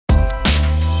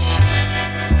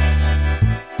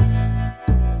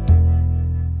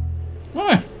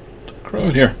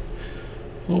crowd here.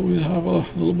 So we have a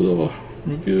little bit of a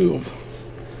review of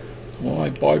why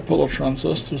bipolar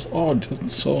transistors are just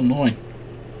so annoying.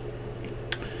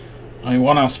 I mean,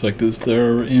 one aspect is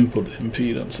their input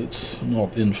impedance. It's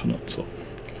not infinite, so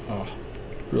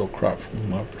real crap from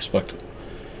my perspective.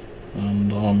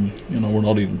 And you know, we're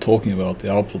not even talking about the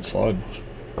output side.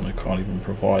 They can't even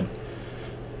provide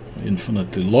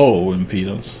infinitely low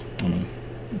impedance. I mean,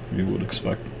 you would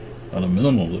expect at a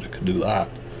minimum that it could do that.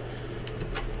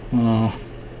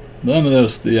 Then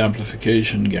there's the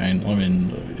amplification gain. I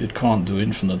mean, it can't do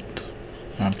infinite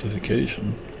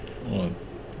amplification.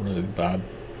 Really bad.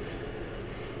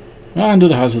 And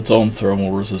it has its own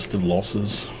thermal resistive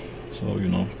losses. So, you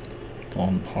know,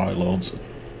 on high loads it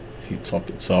heats up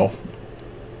itself.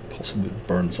 Possibly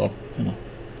burns up, you know,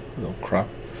 real crap.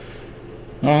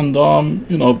 And,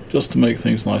 you know, just to make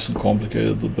things nice and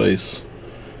complicated, the base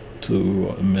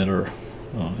to emitter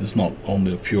is not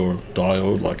only a pure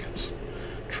diode like it's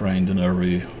trained in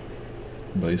every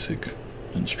basic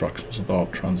instructions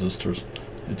about transistors.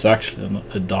 It's actually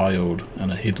a diode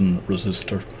and a hidden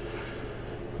resistor,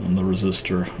 and the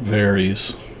resistor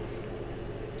varies,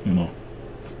 you know,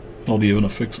 not even a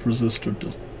fixed resistor,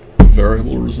 just a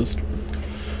variable resistor.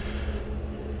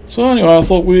 So anyway, I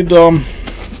thought we'd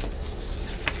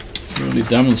really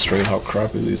demonstrate how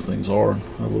crappy these things are and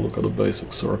have a look at a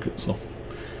basic circuit. So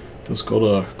just got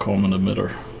a common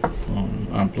emitter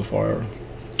amplifier.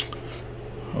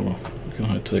 We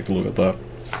can take a look at that.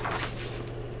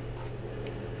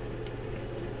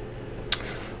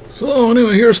 So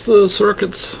anyway, here's the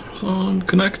circuits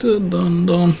connected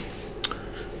and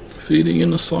feeding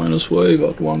in a sinus wave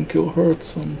at 1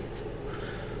 kilohertz and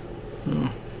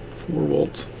 4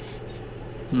 volts.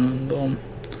 And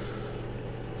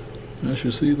as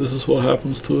you see, this is what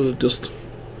happens to it. It just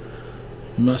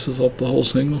messes up the whole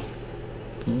signal.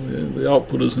 So the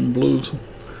output is in blue, so it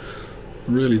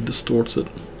really distorts it.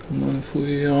 And then if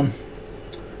we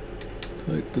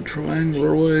take the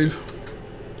triangular wave,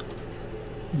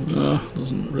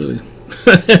 doesn't really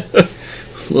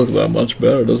look that much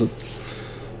better, does it?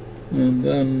 And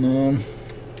then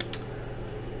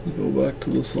we go back to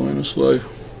the sinus wave,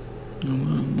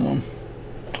 and then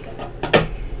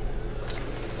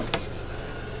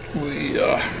we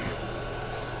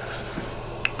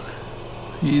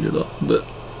heat it up a bit.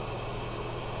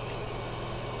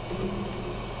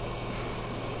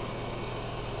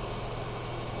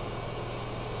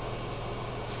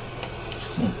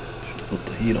 Should put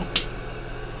the heat on.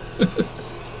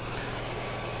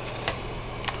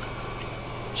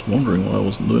 Just wondering why I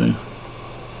wasn't doing it.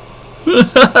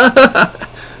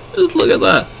 Just look at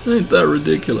that. Ain't that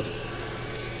ridiculous?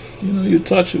 You know, you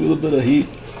touch it with a bit of heat,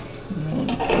 you know,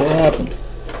 what happens?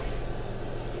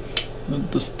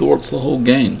 It distorts the whole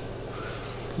gain.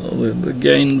 So the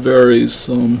gain varies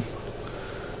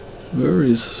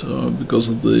because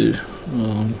of the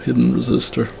hidden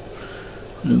resistor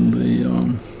in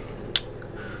the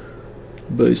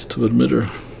base to emitter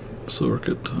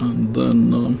circuit, and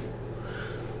then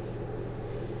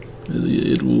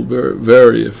it will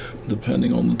vary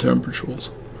depending on the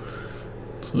temperatures.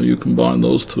 So you combine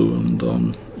those two, and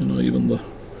you know, even the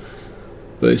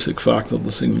basic fact that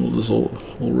the signal is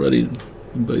already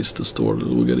base distorted,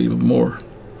 it will get even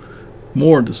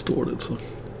more distorted. So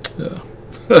yeah,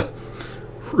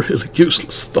 really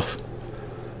useless stuff.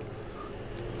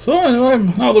 So anyway,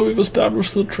 now that we've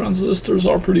established that transistors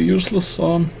are pretty useless,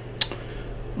 I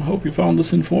hope you found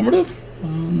this informative.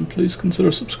 Please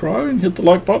consider subscribing, hit the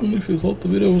like button if you thought the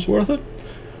video was worth it.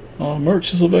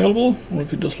 Merch is available, or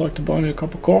if you'd just like to buy me a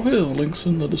cup of coffee, the link's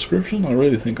in the description. I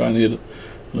really think I need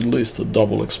at least a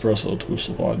double espresso to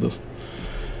survive this.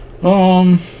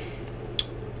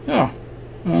 Yeah,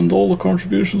 and all the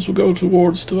contributions will go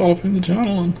towards developing the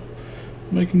channel and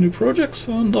making new projects,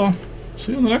 and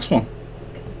see you in the next one.